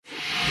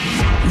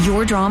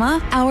Your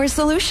drama, our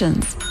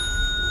solutions.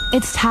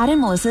 It's Tad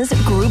and Melissa's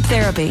Group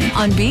Therapy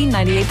on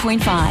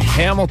B98.5.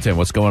 Hamilton,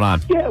 what's going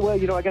on? Yeah, well,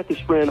 I got this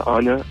friend,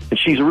 Anya, and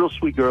she's a real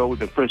sweet girl. We've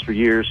been friends for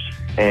years,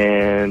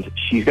 and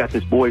she's got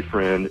this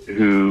boyfriend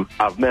who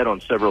I've met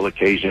on several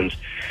occasions,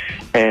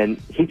 and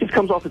he just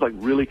comes off as,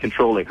 really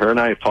controlling. Her and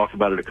I have talked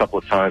about it a couple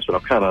of times, but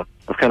I've kind of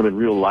been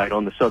real light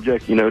on the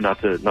subject, not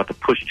to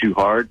push too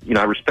hard.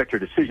 I respect her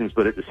decisions,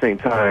 but at the same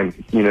time,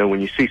 when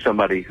you see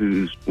somebody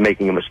who's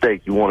making a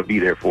mistake, you want to be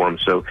there for them.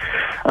 So,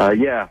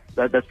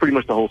 that's pretty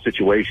much the whole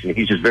situation.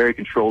 He's just very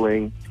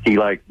controlling. He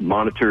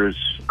monitors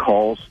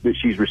calls that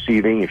she's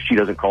receiving. If she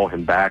doesn't call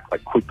him back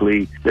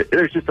quickly,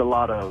 there's just a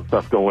lot of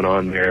stuff going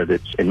on there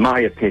that's, in my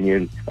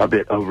opinion, a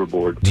bit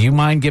overboard. Do you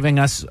mind giving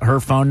us her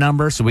phone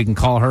number so we can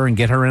call her and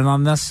get her in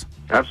on this?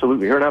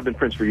 Absolutely. Her and I have been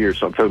friends for years,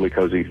 so I'm totally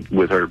cozy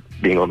with her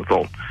being on the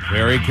phone.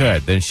 Very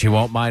good. Then she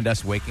won't mind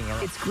us waking her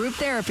up. It's Group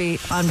Therapy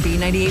on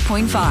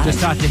B98.5. Just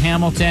talked to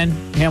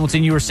Hamilton.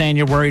 Hamilton, you were saying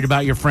you're worried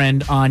about your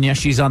friend Anya.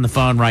 She's on the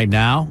phone right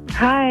now.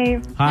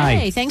 Hi. Hi.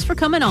 Hey, thanks for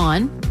coming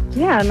on.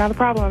 Yeah, not a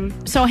problem.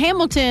 So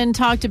Hamilton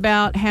talked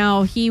about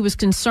how he was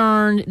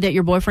concerned that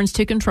your boyfriend's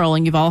too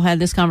controlling. You've all had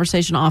this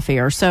conversation off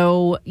air.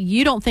 So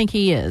you don't think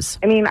he is?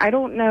 I mean, I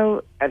don't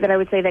know that I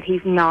would say that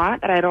he's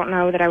not, but I don't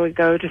know that I would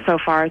go to so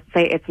far as to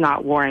say it's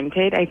not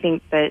warranted. I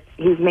think that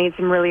he's made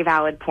some really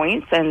valid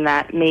points and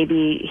that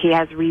maybe he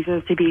has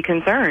reasons to be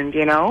concerned,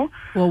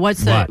 Well,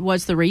 what's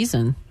the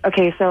reason?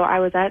 Okay, so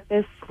I was at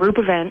this group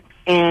event,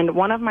 and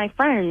one of my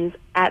friends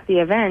at the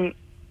event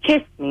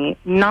kissed me,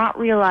 not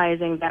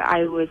realizing that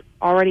I was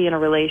already in a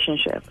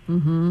relationship.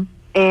 Mm-hmm.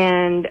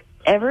 And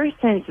ever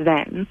since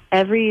then,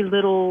 every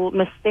little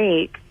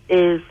mistake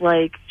is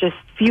just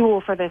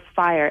fuel for this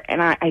fire.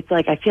 And I feel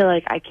like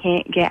I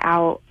can't get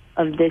out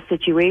of this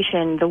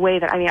situation the way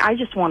that, I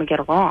just want to get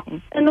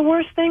along. And the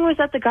worst thing was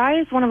that the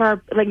guy is one of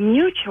our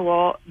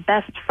mutual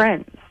best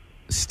friends.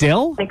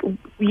 Still?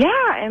 Yeah,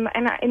 and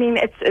I mean,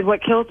 it's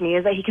what kills me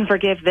is that he can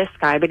forgive this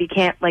guy, but he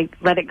can't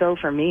let it go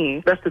for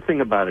me. That's the thing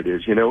about it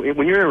is, when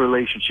you're in a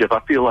relationship, I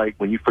feel like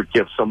when you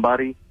forgive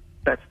somebody,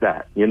 that's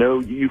that.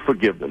 You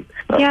forgive them.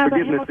 Yeah, but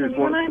Hamilton,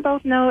 you and I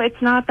both know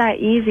it's not that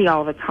easy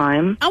all the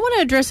time. I want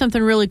to address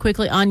something really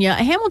quickly, Anya.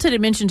 Hamilton had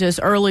mentioned to us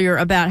earlier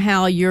about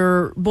how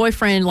your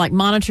boyfriend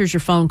monitors your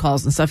phone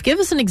calls and stuff. Give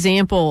us an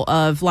example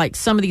of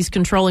some of these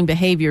controlling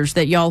behaviors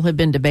that y'all have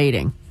been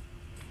debating.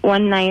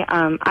 One night,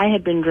 I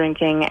had been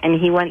drinking, and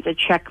he went to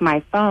check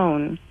my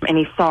phone, and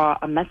he saw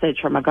a message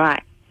from a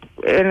guy.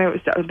 And it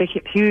was a big,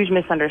 huge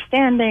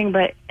misunderstanding,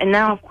 and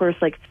now, of course,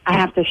 I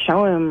have to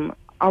show him,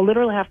 I'll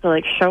literally have to,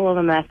 show him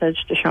a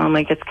message to show him,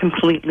 it's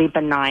completely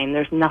benign.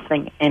 There's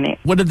nothing in it.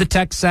 What did the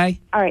text say?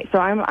 All right, so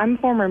I'm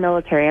former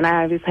military, and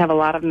I obviously have a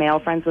lot of male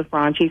friends with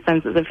raunchy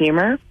senses of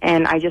humor,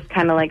 and I just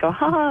kind of go,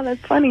 haha,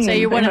 that's funny. So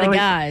you're one of the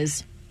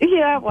guys.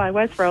 Yeah, well, I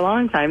was for a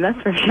long time, that's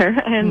for sure.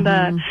 And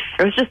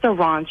it was just a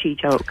raunchy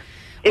joke.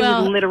 It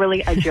was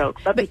literally a joke,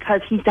 but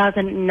because he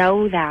doesn't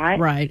know that.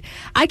 Right.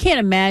 I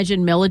can't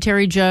imagine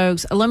military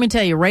jokes. Let me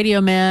tell you,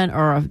 radio men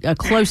are a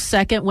close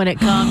second when it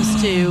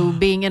comes to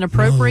being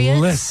inappropriate.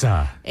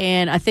 Melissa.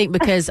 And I think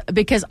because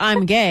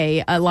I'm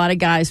gay, a lot of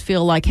guys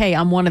feel like, hey,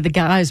 I'm one of the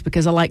guys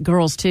because I like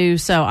girls too.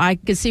 So I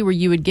could see where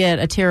you would get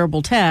a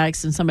terrible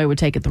text and somebody would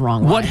take it the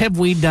wrong way. What have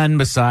we done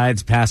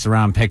besides pass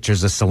around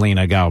pictures of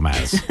Selena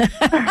Gomez?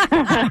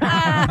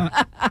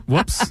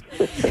 Whoops.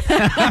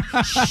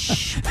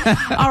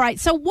 All right.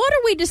 So what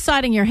are we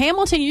deciding here?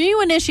 Hamilton,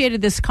 you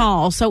initiated this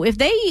call. So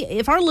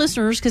if our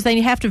listeners, because they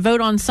have to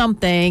vote on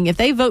something, if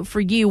they vote for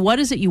you, what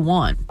is it you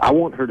want? I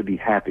want her to be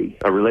happy.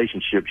 A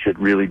relationship should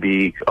really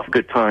be a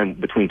good time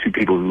between two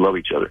people who love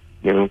each other,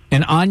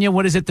 And Anya,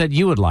 what is it that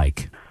you would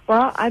like?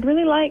 Well, I'd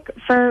really like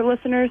for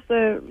listeners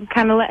to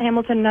kind of let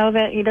Hamilton know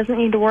that he doesn't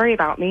need to worry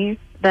about me,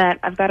 that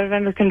I've got it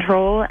under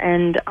control,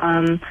 and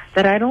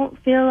that I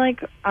don't feel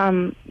like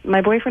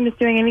my boyfriend is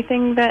doing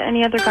anything that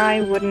any other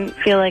guy wouldn't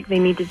feel like they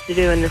needed to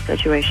do in this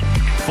situation.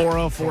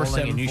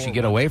 404-7. And you should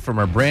get away from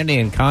her. Brandy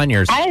and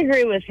Conyers. I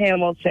agree with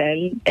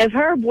Hamilton. If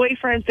her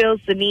boyfriend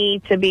feels the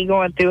need to be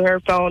going through her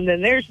phone,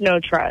 then there's no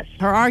trust.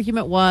 Her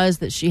argument was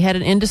that she had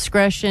an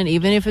indiscretion,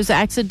 even if it was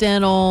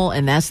accidental,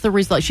 and that's the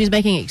reason. She's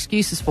making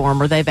excuses for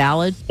him. Are they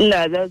valid?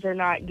 No, those are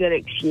not good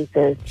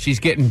excuses. She's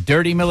getting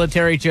dirty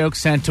military jokes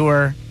sent to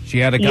her. She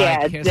had a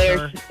guy kiss her.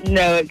 Yeah, there's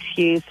no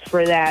excuse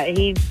for that.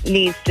 He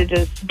needs to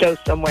just go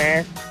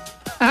somewhere.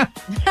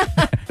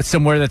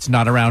 Somewhere that's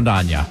not around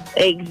Anya.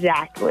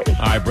 Exactly.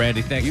 All right,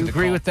 Brandy, thanks. You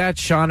agree with that,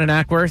 Sean and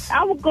Ackworth?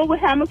 I would go with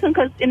Hamilton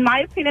because, in my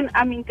opinion,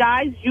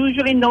 guys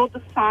usually know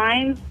the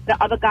signs that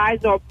other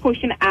guys are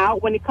pushing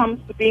out when it comes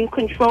to being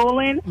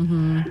controlling.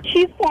 Mm-hmm.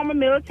 She's former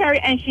military,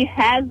 and she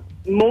has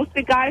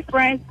mostly guy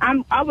friends.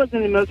 I was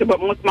in the military, but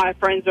most of my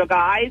friends are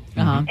guys.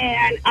 Uh-huh.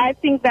 And I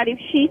think that if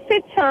she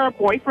sits her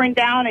boyfriend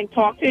down and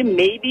talks to him,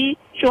 maybe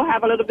she'll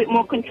have a little bit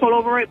more control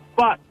over it,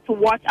 but to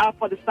watch out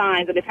for the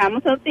signs. And if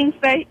Hamilton thinks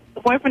that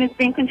the boyfriend is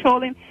being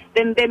controlling,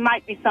 then there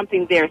might be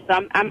something there.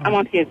 So I'm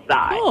on his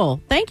side.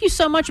 Cool. Thank you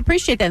so much.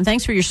 Appreciate that, and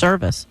thanks for your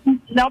service.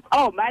 No.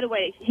 Oh, by the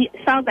way, he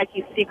sounds like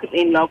he's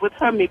secretly in love with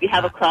her. Maybe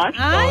have a crush.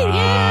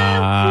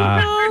 That's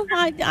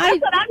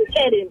what I'm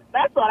getting.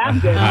 That's what I'm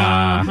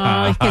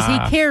getting. Because he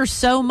cares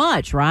so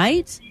much,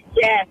 right?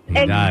 Yes,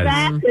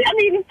 exactly. I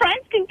mean,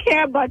 friends can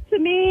care, but to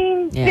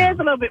me, there's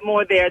a little bit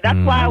more there. That's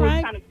why I was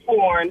kind of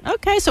torn.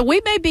 Okay, so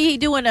we may be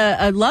doing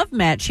a love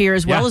match here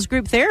as well as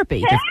group therapy.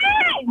 Hey,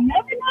 you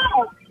never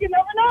know. You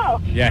never know.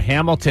 Yeah,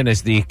 Hamilton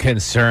is the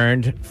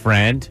concerned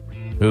friend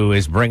who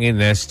is bringing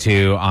this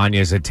to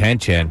Anya's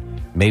attention.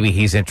 Maybe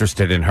he's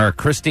interested in her.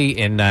 Christy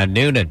in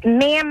Noonan.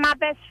 Me and my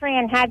best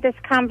friend had this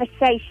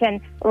conversation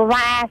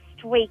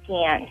last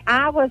weekend.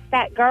 I was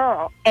that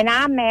girl, and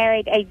I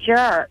married a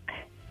jerk.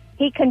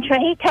 He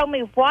told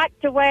me what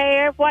to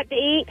wear, what to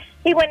eat.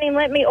 He wouldn't even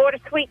let me order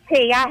sweet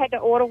tea. I had to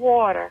order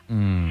water.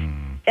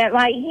 And,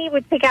 he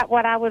would pick out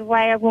what I would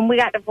wear. When we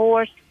got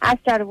divorced, I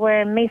started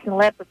wearing me some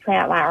leopard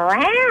print. Wow.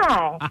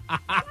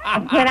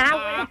 When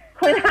I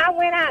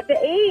went out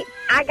to eat,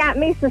 I got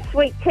me some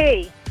sweet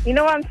tea. You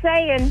know what I'm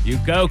saying? You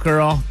go,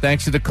 girl.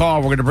 Thanks for the call.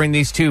 We're going to bring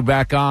these two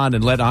back on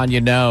and let Anya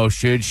know,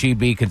 should she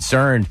be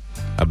concerned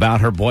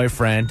about her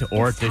boyfriend,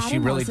 or does she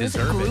really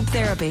deserve Group it?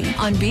 Therapy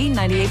on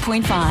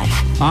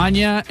B98.5.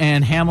 Anya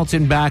and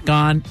Hamilton back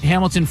on.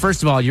 Hamilton,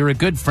 first of all, you're a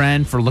good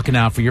friend for looking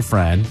out for your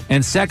friend.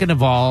 And second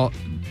of all,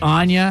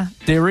 Anya,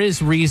 there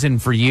is reason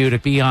for you to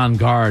be on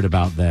guard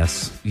about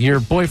this. Your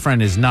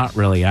boyfriend is not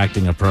really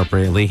acting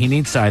appropriately. He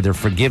needs to either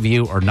forgive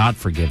you or not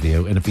forgive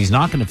you. And if he's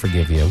not going to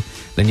forgive you,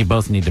 then you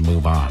both need to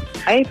move on.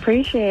 I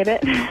appreciate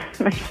it.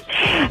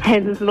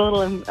 It's a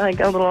little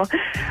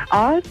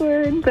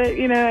awkward, but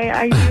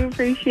I do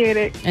appreciate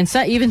it. And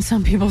even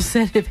some people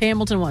said if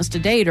Hamilton wants to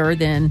date her,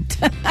 then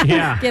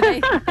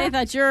they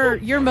thought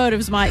your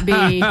motives might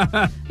be,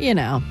 a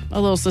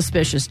little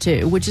suspicious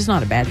too, which is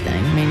not a bad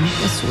thing. I mean,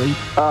 it's sweet.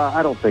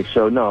 I don't think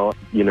so. No,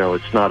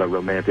 it's not a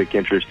romantic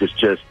interest. It's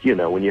just,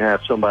 when you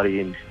have somebody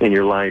in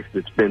your life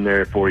that's been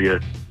there for you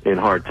in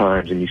hard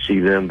times and you see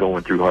them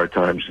going through hard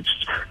times, it's,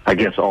 I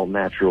guess, all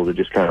natural to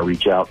just kind of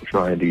reach out and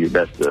try and do your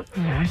best to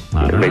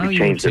maybe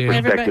change their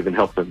perspective and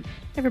help them.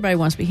 Everybody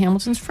wants to be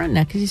Hamilton's friend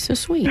now because he's so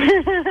sweet.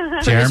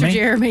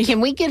 Jeremy?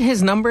 Can we get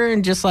his number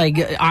and just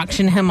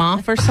auction him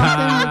off or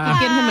something? We could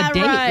get him a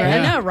date, right?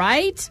 I know,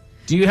 right?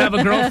 Do you have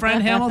a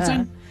girlfriend,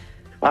 Hamilton?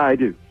 I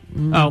do.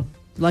 Oh.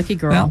 Lucky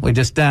girl. Well, we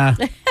just...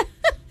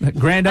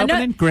 grand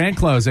opening, grand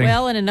closing.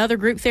 Well, in another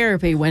group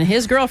therapy when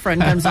his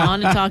girlfriend comes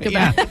on and talk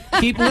about...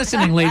 Keep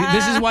listening, lady.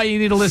 This is why you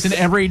need to listen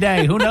every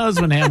day. Who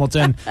knows when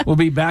Hamilton will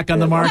be back on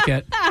the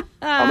market.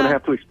 I'm going to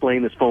have to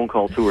explain this phone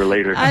call to her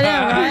later. I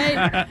know,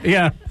 right?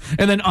 Yeah.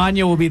 And then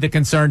Anya will be the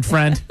concerned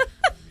friend.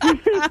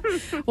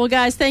 Well,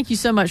 guys, thank you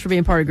so much for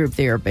being part of group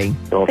therapy.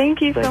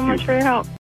 Thank you so much for your help.